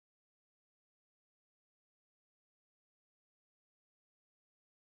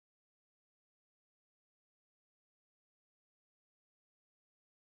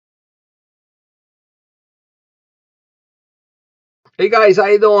Hey guys, how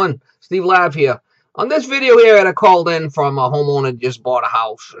you doing? Steve Lav here. On this video here, I called in from a homeowner that just bought a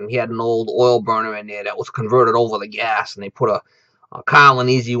house, and he had an old oil burner in there that was converted over to gas, and they put a Carlin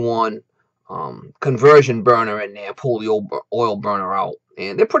Easy One conversion burner in there, pull the old oil burner out,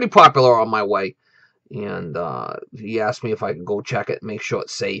 and they're pretty popular on my way. And he asked me if I could go check it, make sure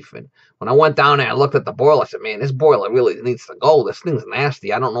it's safe. And when I went down there, I looked at the boiler. I said, "Man, this boiler really needs to go. This thing's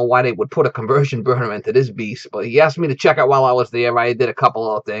nasty. I don't know why they would put a conversion burner into this beast." But he asked me to check it while I was there. I did a couple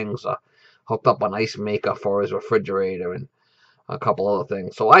other things. Hooked up an ice maker for his refrigerator and a couple other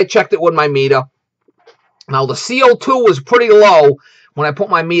things. So I checked it with my meter. Now the CO2 was pretty low when I put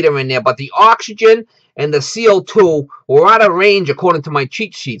my meter in there, but the oxygen and the CO2 were out of range according to my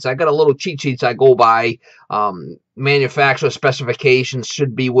cheat sheets. I got a little cheat sheets I go by. Manufacturer specifications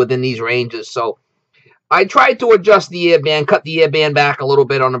should be within these ranges. So I tried to adjust the air band, cut the air band back a little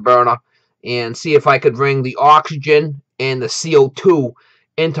bit on the burner, and see if I could bring the oxygen and the CO2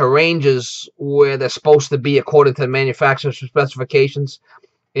 into ranges where they're supposed to be according to the manufacturer specifications.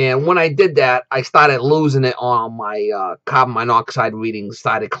 And when I did that, I started losing it on my carbon monoxide readings,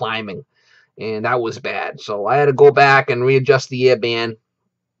 started climbing. And that was bad. So I had to go back and readjust the air band.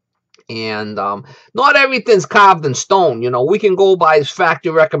 And not everything's carved in stone. You know, we can go by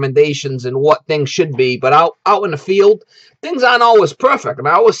factory recommendations and what things should be. But out in the field, things aren't always perfect. And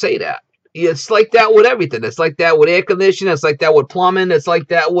I always say that. It's like that with everything. It's like that with air conditioning. It's like that with plumbing. It's like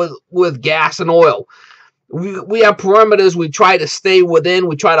that with gas and oil. We have parameters we try to stay within,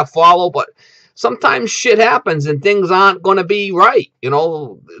 we try to follow, but sometimes shit happens and things aren't going to be right. You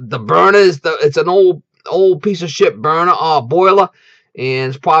know, the burner it's an old piece of shit burner boiler,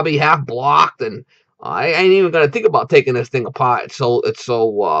 and it's probably half blocked, and I ain't even going to think about taking this thing apart. It's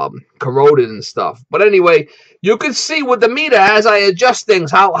so corroded and stuff. But anyway, you can see with the meter as I adjust things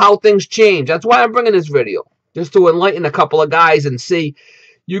how things change. That's why I'm bringing this video, just to enlighten a couple of guys and see.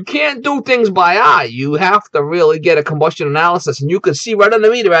 You can't do things by eye. You have to really get a combustion analysis, and you can see right on the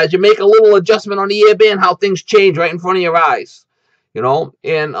meter as you make a little adjustment on the air band how things change right in front of your eyes. You know,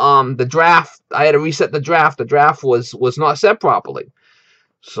 and the draft, I had to reset the draft. The draft was not set properly.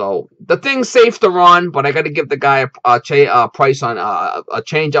 So the thing's safe to run, but I got to give the guy a price on a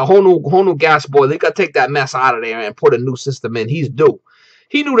change, a whole new gas boiler. They got to take that mess out of there and put a new system in. He's due.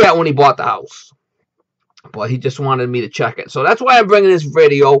 He knew that when he bought the house. But he just wanted me to check it. So that's why I'm bringing this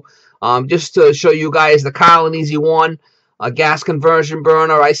video, just to show you guys the Carlin Easy One, a gas conversion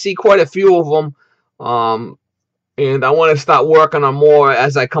burner. I see quite a few of them, and I want to start working on more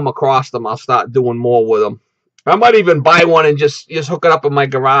as I come across them. I'll start doing more with them. I might even buy one and just hook it up in my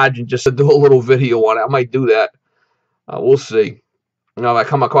garage and just do a little video on it. I might do that. We'll see. You know, if I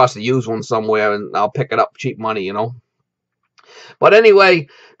come across a used one somewhere, and I'll pick it up cheap money, you know. But anyway,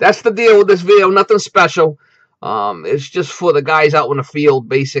 that's the deal with this video. Nothing special. It's just for the guys out in the field,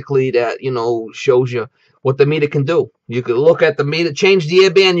 basically, that, you know, shows you what the meter can do. You can look at the meter, change the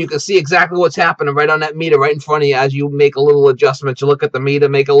air band. You can see exactly what's happening right on that meter, right in front of you as you make a little adjustments. You look at the meter,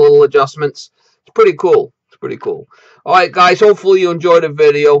 make a little adjustments. It's pretty cool. It's pretty cool. All right, guys, hopefully you enjoyed the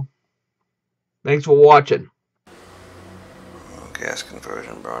video. Thanks for watching. Gas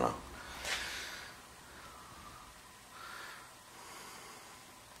conversion burner.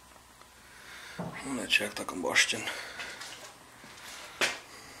 I'm going to check the combustion.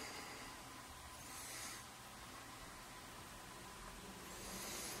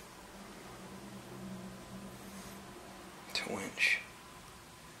 Two-inch.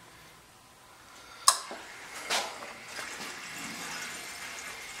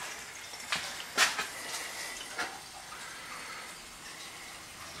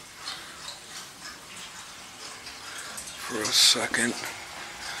 For a second.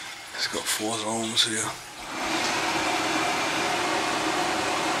 It's got 4 zones here.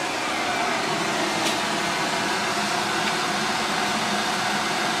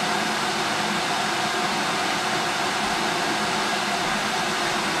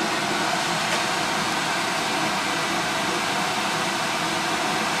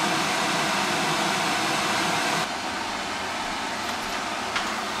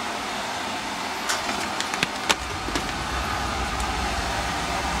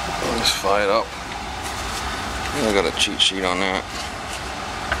 Just fire it up. I got a cheat sheet on that.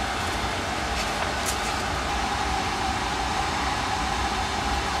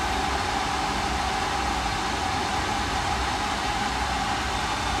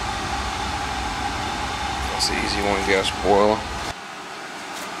 That's the Easy One gas boiler.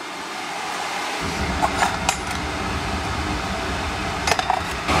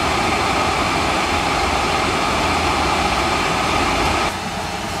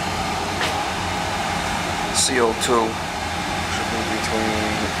 CO2 should be between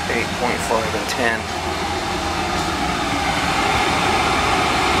 8.5 and 10.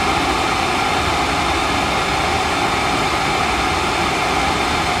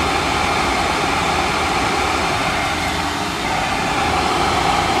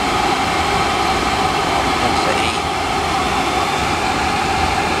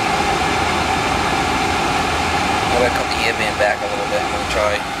 I cut the air band back a little bit. I'm going to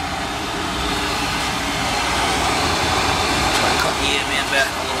try and cut the air band back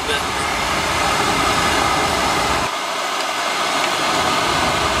a little bit.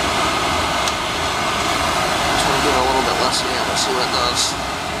 Just want to give it a little bit less air. Let's see what it does.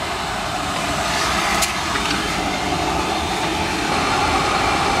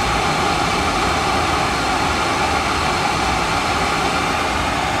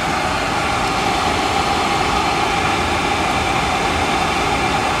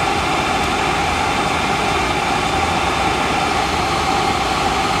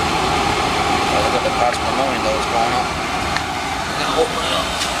 Parts per million though is going up. I'm gonna open it up.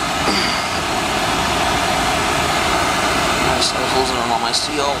 Nice, I was losing them on my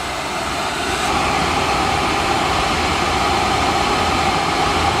CO.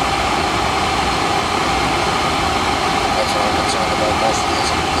 That's what I'm concerned about most of these,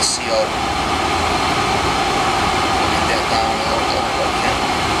 the CO. Get that down a little bit if I can.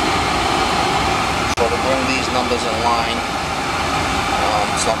 So to bring these numbers in line,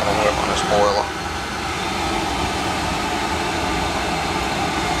 it's not gonna work on this boiler.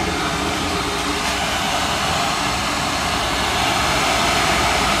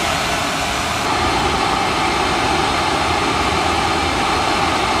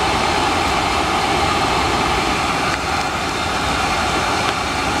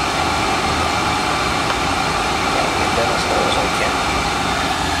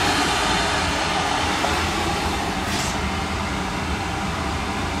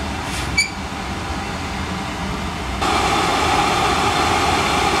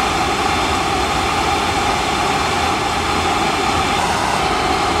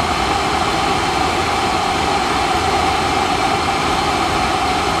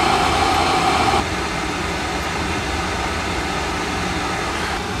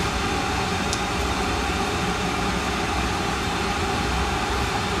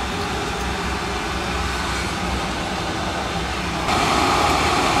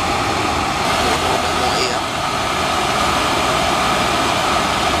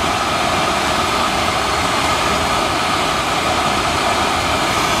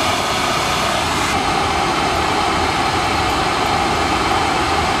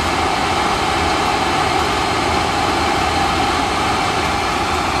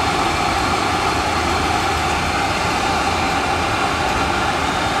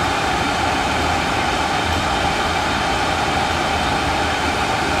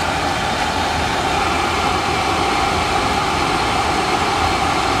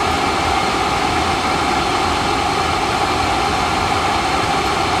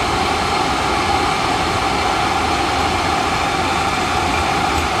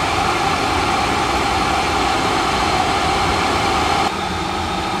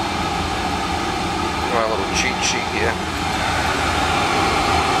 Cheat sheet here.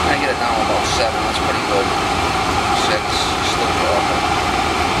 I get it down to about 7, that's pretty good. 6, still dropping.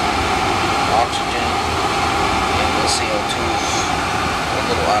 Oxygen and the CO2 is a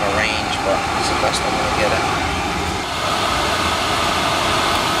little out of range, but it's the best I'm going to get it.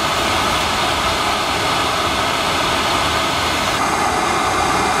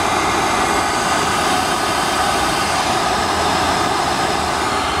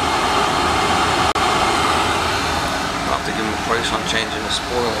 Price on changing the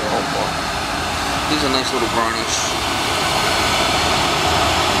spoiler out, but these are nice little burnies.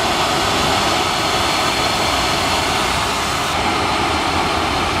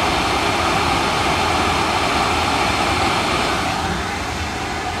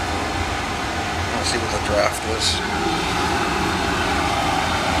 Let's see what the draft is.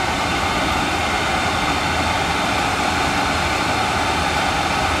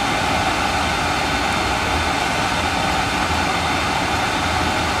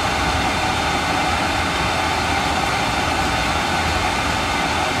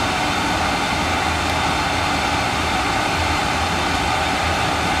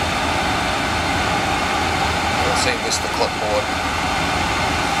 Save this to clipboard,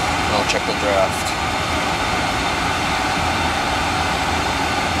 and I'll check the draft.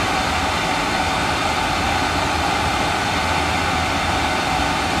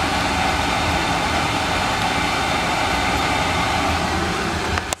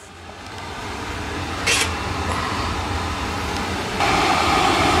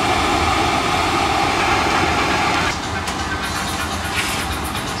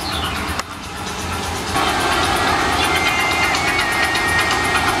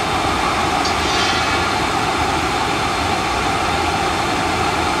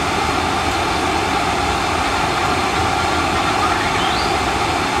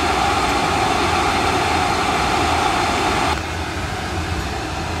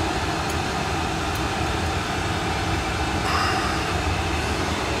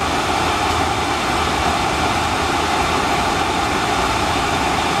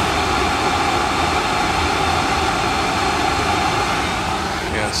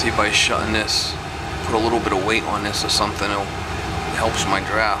 See, by shutting this, put a little bit of weight on this or something, it helps my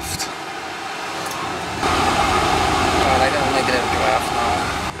draft. I got a negative draft now.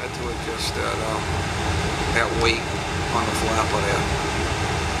 I had to adjust that weight on the flapper there.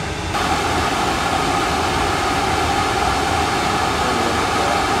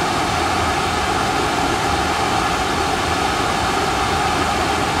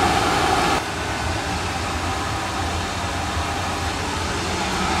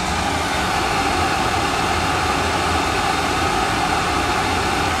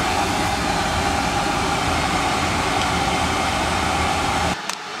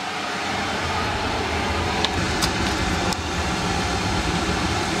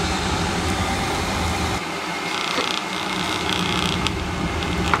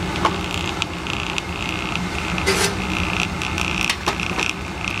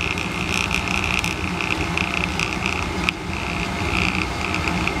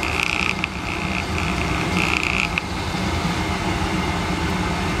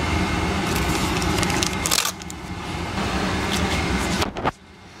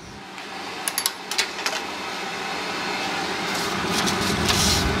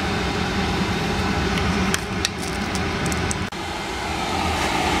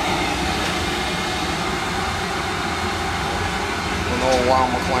 Wow,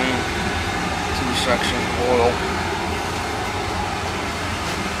 McLean, 2-section oil,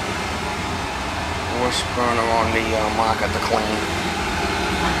 worst burner on the market to clean.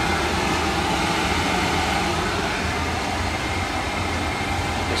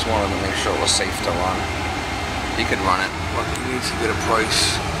 Just wanted to make sure it was safe to run. You could run it, but he needs to get a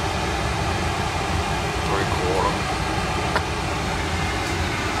price.